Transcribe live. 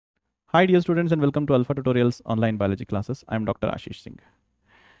Hi dear students and welcome to Alpha Tutorials online biology classes. I am Dr. Ashish Singh.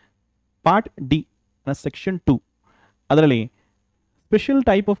 Part D, section 2. ಅದರಲ್ಲಿ special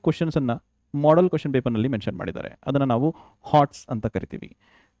type of questions ಅನ್ನ model question paper ನಲ್ಲಿ mention ಮಾಡಿದ್ದಾರೆ. ಅದನ್ನ ನಾವು ಹಾಟ್ಸ್ ಅಂತ ಕರಿತೀವಿ.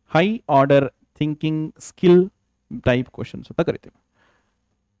 High order thinking skill type questions ಅಂತ ಕರಿತೀವಿ.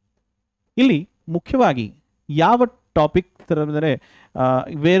 ಇಲ್ಲಿ ಮುಖ್ಯವಾಗಿ ಯಾವ ಟಾಪಿಕ್ ಅಂದರೆ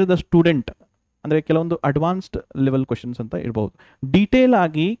ವೇರ್ ದ ಸ್ಟೂಡೆಂಟ್ ಅಂದರೆ ಕೆಲವೊಂದು ಅಡ್ವಾನ್ಸ್ಡ್ ಲೆವೆಲ್ ಕ್ವಶನ್ಸ್ ಅಂತ ಇರಬಹುದು. ಡೀಟೇಲ್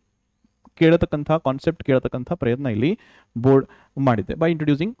ಆಗಿ ಕೇಳತಕ್ಕಂಥ ಕಾನ್ಸೆಪ್ಟ್ ಕೇಳತಕ್ಕಂಥ ಪ್ರಯತ್ನ ಇಲ್ಲಿ ಬೋರ್ಡ್ ಮಾಡಿದೆ ಬೈ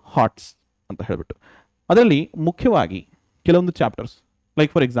ಇಂಟ್ರೊಡ್ಯೂಸಿಂಗ್ ಹಾಟ್ಸ್ ಅಂತ ಹೇಳ್ಬಿಟ್ಟು. ಅದರಲ್ಲಿ ಮುಖ್ಯವಾಗಿ ಕೆಲವೊಂದು chapters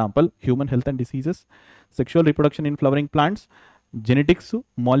like for example human health and diseases, sexual reproduction in flowering plants, genetics,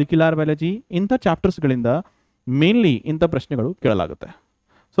 molecular biology, ಇಂಥ ಚಾಪ್ಟರ್ಸ್ಗಳಿಂದ ಮೇನ್ಲಿ ಇಂಥ ಪ್ರಶ್ನೆಗಳು ಕೇಳಲಾಗುತ್ತೆ.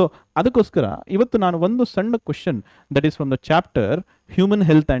 ಸೊ ಅದಕ್ಕೋಸ್ಕರ ಇವತ್ತು ನಾನು ಒಂದು ಸಣ್ಣ question that is from the chapter human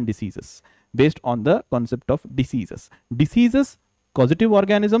health and diseases based on the concept of diseases causative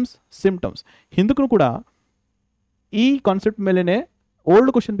organisms, symptoms. ಹಿಂದಕ್ಕೂ ಕೂಡ ಈ ಕಾನ್ಸೆಪ್ಟ್ ಮೇಲೇ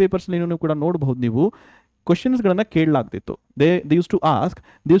ಓಲ್ಡ್ ಕ್ವಶನ್ ಪೇಪರ್ಸ್ನೂ ಕೂಡ ನೋಡಬಹುದು. ನೀವು ಕ್ವಶನ್ಸ್ಗಳನ್ನು ಕೇಳಲಾಗ್ತಿತ್ತು. They use to ask,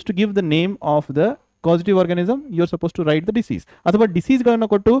 they use to give the name of the causative organism, you are suppose to right the disease. ಅಥವಾ ಡಿಸೀಸ್ಗಳನ್ನು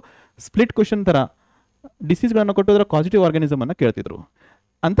ಕೊಟ್ಟು split question ಥರ ಡಿಸೀಸ್ಗಳನ್ನು ಕೊಟ್ಟು ಅದರ ಕಾಸಿಟಿವ್ ಆರ್ಗ್ಯಾನಿಸಮ್ ಅನ್ನು ಕೇಳ್ತಿದ್ರು.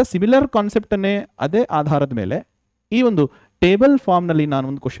 ಅಂತ ಸಿಮಿಲರ್ ಕಾನ್ಸೆಪ್ಟನ್ನೇ ಅದೇ ಆಧಾರದ ಮೇಲೆ ಈ ಒಂದು ಟೇಬಲ್ ಫಾರ್ಮ್ನಲ್ಲಿ ನಾನು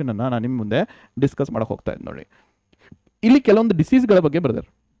ಒಂದು ಕ್ವಶನನ್ನು ನಾನು ನಿಮ್ಮ ಮುಂದೆ ಡಿಸ್ಕಸ್ ಮಾಡೋಕೆ ಹೋಗ್ತಾ ಇದ್ದೆ. ನೋಡಿ, ಇಲ್ಲಿ ಕೆಲವೊಂದು ಡಿಸೀಸ್ಗಳ ಬಗ್ಗೆ ಬರೆದರು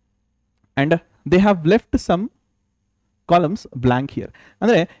and they have left some columns blank here.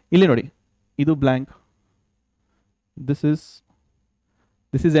 ಅಂದರೆ ಇಲ್ಲಿ ನೋಡಿ, ಇದು blank, this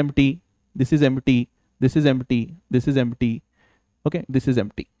is empty, this is empty, this is empty, this is empty, okay, this is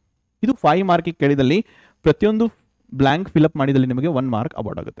empty. ಇದು 5 ಮಾರ್ಕಿಗೆ ಕೇಳಿದಲ್ಲಿ ಪ್ರತಿಯೊಂದು ಬ್ಲ್ಯಾಂಕ್ ಫಿಲಪ್ ಮಾಡಿದಲ್ಲಿ ನಿಮಗೆ 1 ಮಾರ್ಕ್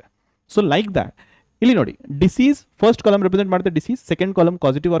ಅವಾರ್ಡ್ ಆಗುತ್ತೆ. ಸೊ ಲೈಕ್ ದ್ಯಾಟ್ ಇಲ್ಲಿ ನೋಡಿ, ಡಿಸೀಸ್ ಫಸ್ಟ್ ಕಾಲಮ್ ರೆಪ್ರೆಸೆಂಟ್ ಮಾಡುತ್ತೆ disease, second column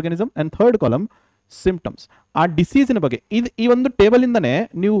causative organism and third column symptoms. ಆ ಡಿಸೀಸಿನ ಬಗ್ಗೆ ಈ ಒಂದು ಟೇಬಲ್ ಇಂದನೇ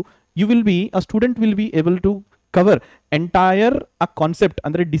ನೀವು student will be able to cover entire a concept.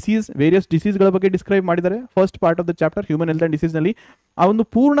 ಅಂದರೆ ವೇರಿಯಸ್ ಡಿಸೀಸ್ಗಳ ಬಗ್ಗೆ ಡಿಸ್ಕ್ರೈಬ್ ಮಾಡಿದ್ದಾರೆ first part of the chapter human health and ಡಿಸೀಸ್ನಲ್ಲಿ. ಆ ಒಂದು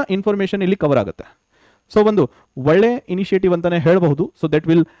ಪೂರ್ಣ ಇನ್ಫಾರ್ಮೇಷನ್ ಇಲ್ಲಿ ಕವರ್ ಆಗುತ್ತೆ. ಸೊ ಒಂದು ಒಳ್ಳೆ ಇನಿಷಿಯೇಟಿವ್ ಅಂತಾನೆ ಹೇಳಬಹುದು. So that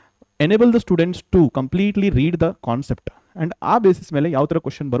will enable the students to completely read the concept and ಆ ಬೇಸಿಸ್ ಮೇಲೆ ಯಾವ ಥರ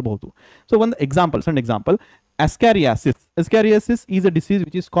ಕ್ವಶನ್ ಬರಬಹುದು. ಸೊ ಒಂದು ಸಣ್ಣ example, Ascariasis is a disease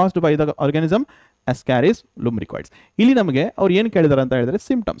which is caused by the organism Ascaris lumbricoides. ಇಲ್ಲಿ ನಮಗೆ ಅವ್ರು ಏನು ಕೇಳಿದಾರೆ ಅಂತ ಹೇಳಿದ್ರೆ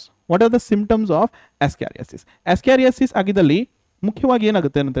symptoms. What are the symptoms of Ascariasis? Ascariasis ಆಗಿದ್ದಲ್ಲಿ ಮುಖ್ಯವಾಗಿ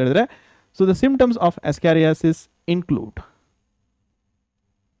ಏನಾಗುತ್ತೆ ಅಂತ ಹೇಳಿದ್ರೆ, so the symptoms of Ascariasis include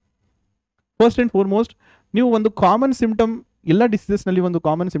first and foremost, ನೀವು ಒಂದು ಕಾಮನ್ ಸಿಂಪ್ಟಮ್ ಎಲ್ಲ ಡಿಸೀಸಸ್ನಲ್ಲಿ ಒಂದು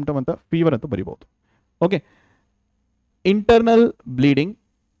ಕಾಮನ್ ಸಿಂಪ್ಟಮ್ ಅಂತ ಫೀವರ್ ಅಂತ ಬರೀಬಹುದು. Okay, internal bleeding,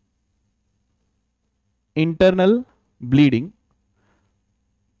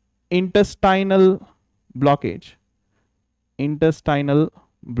 intestinal blockage,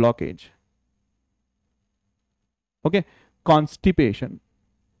 okay, constipation.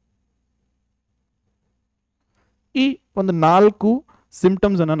 ಈ ಒಂದು 4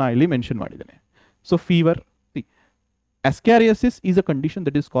 ಸಿಂಪ್ಟಮ್ಸ್ ಅನ್ನು ನಾನು ಇಲ್ಲಿ ಮೆನ್ಷನ್ ಮಾಡಿದ್ದೇನೆ. So fever, Ascariasis is a condition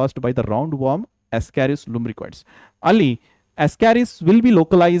that is caused by the roundworm Ascaris lumbricoides. Ali Ascaris will be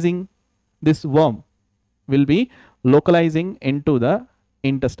localizing, this worm will be localizing into the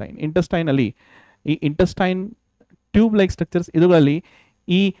intestine. Intestinally, intestine tube like structures idugalli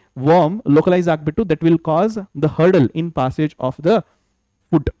ee worm localize agbiಟ್ಟು that will cause the hurdle in passage of the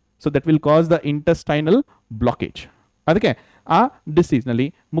food. So that will cause the intestinal blockage. ಅದಕ್ಕೆ ಆ ಡಿಸೀಸ್ನಲ್ಲಿ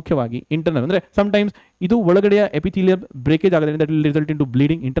ಮುಖ್ಯವಾಗಿ internal ಅಂದರೆ sometimes ಇದು ಒಳಗಡೆಯ epithelial breakage ಆಗೋದ್ರಿಂದ that will result in to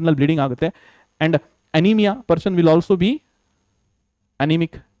bleeding, internal bleeding ಆಗುತ್ತೆ. And anaemia, person will also be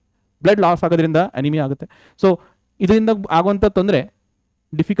anaemic, blood loss ಆಗೋದ್ರಿಂದ anaemia ಆಗುತ್ತೆ. So ಇದರಿಂದ ಆಗುವಂಥ ತೊಂದರೆ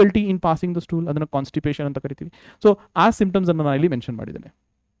difficulty in passing the stool, ಅದನ್ನು ಕಾನ್ಸ್ಟಿಪೇಷನ್ ಅಂತ ಕರಿತೀವಿ. ಸೊ ಆ ಸಿಂಪ್ಟಮ್ಸನ್ನು ನಾನು ಇಲ್ಲಿ ಮೆನ್ಷನ್ ಮಾಡಿದ್ದೇನೆ.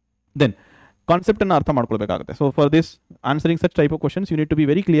 ದೆನ್ ಕಾನ್ಸೆಪ್ಟನ್ನು ಅರ್ಥ ಮಾಡ್ಕೊಳ್ಬೇಕಾಗುತ್ತೆ. So for this answering such type of questions you need to be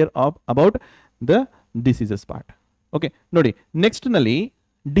very clear about the diseases part. Okay, ನೋಡಿ ನೆಕ್ಸ್ಟ್ನಲ್ಲಿ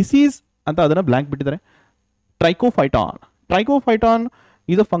ಡಿಸೀಸ್ ಅಂತ ಅದನ್ನು ಬ್ಲ್ಯಾಂಕ್ ಬಿಟ್ಟಿದ್ದಾರೆ. ಟ್ರೈಕೋಫೈಟಾನ್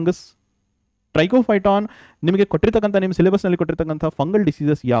ಈಸ್ ಅ ಫಂಗಸ್. ಟ್ರೈಕೋಫೈಟಾನ್ ನಿಮಗೆ ಕೊಟ್ಟಿರ್ತಕ್ಕಂಥ ನಿಮ್ಮ ಸಿಲೆಬಸ್ನಲ್ಲಿ ಕೊಟ್ಟಿರ್ತಕ್ಕಂಥ ಫಂಗಲ್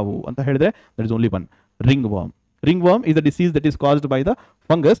ಡಿಸೀಸಸ್ ಯಾವುವು ಅಂತ ಹೇಳಿದ್ರೆ that is only one, ringworm. Ringworm is a disease that is caused by the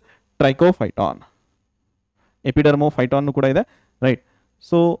fungus Trichophyton. Epidermophyton ಕೂಡ ಇದೆ, ರೈಟ್.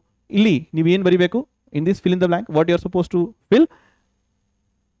 ಸೊ ಇಲ್ಲಿ ನೀವು ಏನು ಬರೀಬೇಕು, in this fill in the blank, what you are supposed to fill,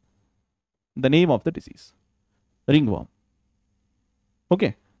 the name of the disease, ringworm. Okay,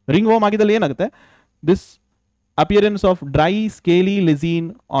 ringworm ಆಗಿದ್ದಲ್ಲಿ ಏನಾಗುತ್ತೆ, this appearance of dry scaly ಲೆಸಿನ್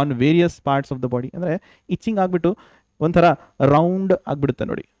on various parts of the body. ಅಂದರೆ itching ಆಗಿಬಿಟ್ಟು ಒಂಥರ round ಆಗಿಬಿಡುತ್ತೆ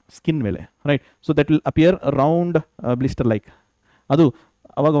ನೋಡಿ skin ಮೇಲೆ, right. So that will appear round blister like. ಅದು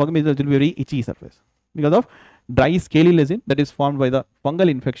ಅವಾಗ it will be very ಇಚಿ surface because of dry scaly ಲೆಸಿನ್ that is formed by the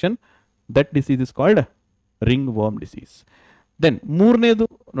fungal infection that disease is called ring worm disease. Then ಮೂರನೇದು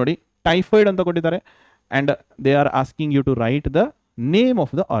ನೋಡಿ, typhoid ಅಂತ ಕೊಟ್ಟಿದ್ದಾರೆ and they are asking you to right the name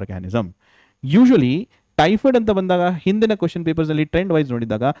of the organism. Usually typhoid ಅಂತ ಬಂದಾಗ ಹಿಂದಿನ question ಪೇಪರ್ಸಲ್ಲಿ trend wise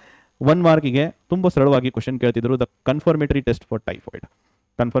ನೋಡಿದಾಗ 1 ಮಾರ್ಕಿಗೆ ತುಂಬ ಸರಳವಾಗಿ question ಕೇಳ್ತಿದ್ರು, the confirmatory test for typhoid.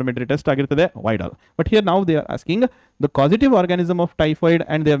 Confirmatory test ಆಗಿರ್ತದೆ ವೈಡಲ್. ಬಟ್ ಹಿಯರ್ ನಾವು they are asking the causative organism of typhoid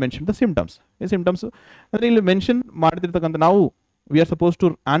and they are mention the symptoms. ಈ symptoms ಅಂದರೆ ಇಲ್ಲಿ ಮೆನ್ಷನ್ ಮಾಡ್ತಿರ್ತಕ್ಕಂಥ ನಾವು we are suppose to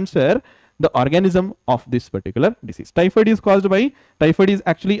answer the organism of this particular disease. Typhoid is caused by, typhoid is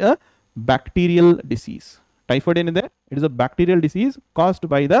actually a bacterial disease. Typhoid ಏನಿದೆ, it is a bacterial disease caused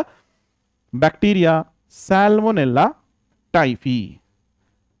by the bacteria Salmonella typhi.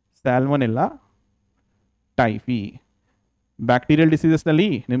 Salmonella typhi. Bacterial diseases ನಲ್ಲಿ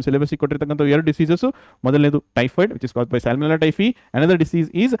ನಿಮ್ಮ syllabus ಕೊಟ್ಟಿರ್ತಕ್ಕಂಥ 2 diseases, ಮೊದಲನೇದು typhoid which is caused by salmonella Typhi, another disease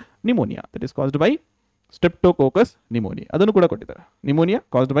is pneumonia that is caused by ಸ್ಟ್ರೆಪ್ಟೋಕೋಕಸ್ pneumonia. ಅದನ್ನು ಕೂಡ ಕೊಟ್ಟಿದ್ದಾರೆ, pneumonia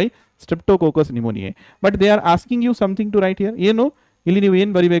caused by ಸ್ಟ್ರೆಪ್ಟೋಕೋಕಸ್ pneumonia. But they are asking you something to right here. ಏನು ಇಲ್ಲಿ ನೀವು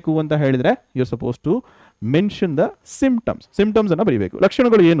ಏನು ಬರಿಬೇಕು ಅಂತ ಹೇಳಿದ್ರೆ, you are suppose to mention the symptoms. Symptoms ಅನ್ನು ಬರಿಬೇಕು.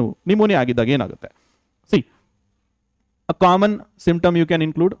 ಲಕ್ಷಣಗಳು ಏನು, ನಿಮೋನಿಯಾ ಆಗಿದ್ದಾಗ ಏನಾಗುತ್ತೆ. C, a common symptom you can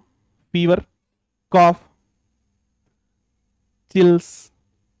include fever, calf, chills,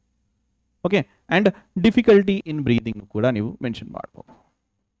 okay, and difficulty in breathing ಕೂಡ ನೀವು ಮೆನ್ಷನ್ ಮಾಡಬಹುದು.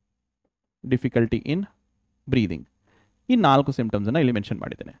 ಡಿಫಿಕಲ್ಟಿ ಇನ್ ಬ್ರೀದಿಂಗ್, ಈ 4 ಸಿಂಪ್ಟಮ್ಸ್ ಅನ್ನ ಇಲ್ಲಿ ಮೆನ್ಷನ್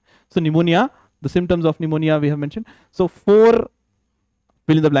ಮಾಡಿದ್ದೇನೆ. So pneumonia, the symptoms of pneumonia we have mention. So 4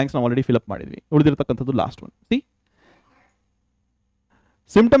 fill in the blanks ನಾವು already fill up ಮಾಡಿದ್ವಿ. ಉಳಿದಿರತಕ್ಕಂಥದ್ದು last one. C,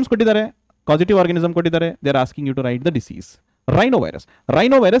 symptoms ಕೊಟ್ಟಿದ್ದಾರೆ, ಕಾಸಿಟಿವ್ ಆರ್ಗನಿಸಮ್ ಕೊಟ್ಟಿದ್ದಾರೆ, they are asking you to right the disease. ರೈನೋವೈರಸ್.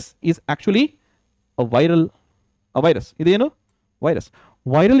 ರೈನೋವೈರಸ್ is actually a virus. ಇದೇನು virus.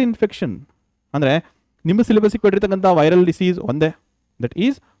 Viral infection ಅಂದರೆ ನಿಮ್ಮ syllabus ಕೊಟ್ಟಿರ್ತಕ್ಕಂಥ viral disease ಒಂದೇ, that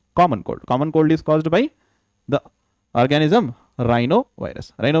is common cold. Common cold is caused by the organism ರೈನೋವೈರಸ್.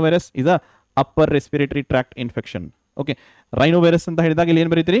 ರೈನೋವೈರಸ್ is a upper respiratory tract infection. Okay, ರೈನೋವೈರಸ್ ಅಂತ ಹೇಳಿದಾಗ ಇಲ್ಲಿ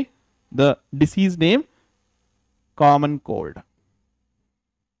ಏನು ಬರೀತೀರಿ, the disease name common cold.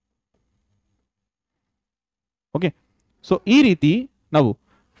 Okay, so ಈ ರೀತಿ ನಾವು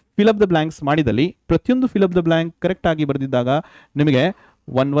ಫಿಲ್ ಅಪ್ ದ ಬ್ಲಾಂಕ್ಸ್ ಮಾಡಿದಲ್ಲಿ ಪ್ರತಿಯೊಂದು fill up the blank correct ಆಗಿ ಬರೆದಿದ್ದಾಗ ನಿಮಗೆ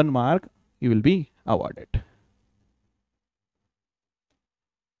 1 mark you will be awarded.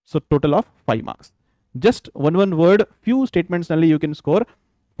 So total of 5 marks. Just one word few statements ನಲ್ಲಿ you can score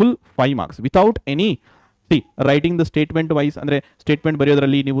full 5 marks without any writing the statement wise. ಅಂದರೆ statement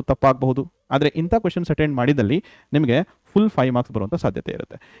ಬರೆಯೋದ್ರಲ್ಲಿ ನೀವು ತಪ್ಪಾಗಬಹುದು, ಆದರೆ ಇಂಥ questions attend ಮಾಡಿದಲ್ಲಿ ನಿಮಗೆ full 5 marks ಬರುವಂಥ ಸಾಧ್ಯತೆ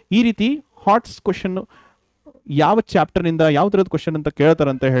ಇರುತ್ತೆ. ಈ ರೀತಿ ಹಾಟ್ಸ್ ಕ್ವಶನ್ ಯಾವ ಚಾಪ್ಟರ್ನಿಂದ ಯಾವ ಥರದ ಕ್ವಶನ್ ಅಂತ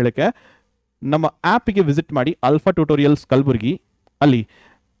ಕೇಳ್ತಾರಂತ ಹೇಳಕ್ಕೆ ನಮ್ಮ ಆ್ಯಪಿಗೆ ವಿಸಿಟ್ ಮಾಡಿ, ಆಲ್ಫಾ ಟ್ಯೂಟೋರಿಯಲ್ಸ್ ಕಲಬುರ್ಗಿ. ಅಲ್ಲಿ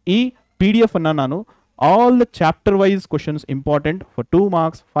ಈ PDF ಅನ್ನು ನಾನು all the chapter wise questions important for 2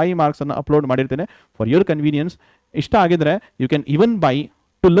 marks 5 marks ಅನ್ನು ಅಪ್ಲೋಡ್ ಮಾಡಿರ್ತೇನೆ ಫಾರ್ ಯುವರ್ ಕನ್ವೀನಿಯನ್ಸ್. ಇಷ್ಟ ಆಗಿದ್ರೆ you can even by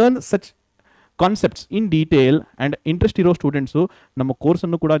two learn such concepts in detail and interest ಇರೋ ಸ್ಟೂಡೆಂಟ್ಸು ನಮ್ಮ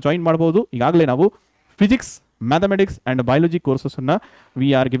ಕೋರ್ಸನ್ನು ಕೂಡ ಜಾಯಿನ್ ಮಾಡ್ಬೋದು. ಈಗಾಗಲೇ ನಾವು physics, mathematics and biology courses ಅನ್ನ we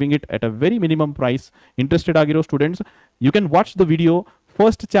are giving it at a very minimum price. Interested ಆಗಿರೋ students you can watch the video.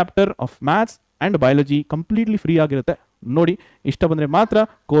 First chapter of maths and biology completely free ಆಗಿರುತ್ತೆ. ನೋಡಿ, ಇಷ್ಟ ಬಂದರೆ ಮಾತ್ರ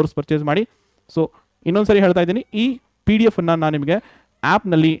ಕೋರ್ಸ್ ಪರ್ಚೇಸ್ ಮಾಡಿ. So ಇನ್ನೊಂದ್ಸರಿ ಹೇಳ್ತಾ ಇದ್ದೀನಿ, ಈ PDF ಅನ್ನ ನಾನು ನಿಮಗೆ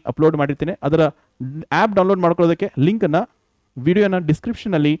ಆ್ಯಪ್ನಲ್ಲಿ ಅಪ್ಲೋಡ್ ಮಾಡಿರ್ತೀನಿ. ಅದರ ಆ್ಯಪ್ ಡೌನ್ಲೋಡ್ ಮಾಡ್ಕೊಳ್ಳೋದಕ್ಕೆ ಲಿಂಕನ್ನು ವಿಡಿಯೋನ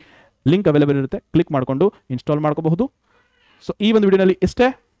ಡಿಸ್ಕ್ರಿಪ್ಷನಲ್ಲಿ ಲಿಂಕ್ ಅವೈಲೇಬಲ್ ಇರುತ್ತೆ, ಕ್ಲಿಕ್ ಮಾಡಿಕೊಂಡು ಇನ್ಸ್ಟಾಲ್ ಮಾಡ್ಕೋಬಹುದು. ಸೊ ಈ ಒಂದು ವಿಡಿಯೋನಲ್ಲಿ ಇಷ್ಟೇ.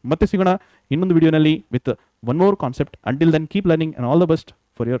 ಮತ್ತೆ ಸಿಗೋಣ ಇನ್ನೊಂದು ವಿಡಿಯೋನಲ್ಲಿ with one more concept. Until then, keep learning and all the best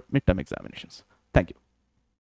for your midterm examinations. Thank you.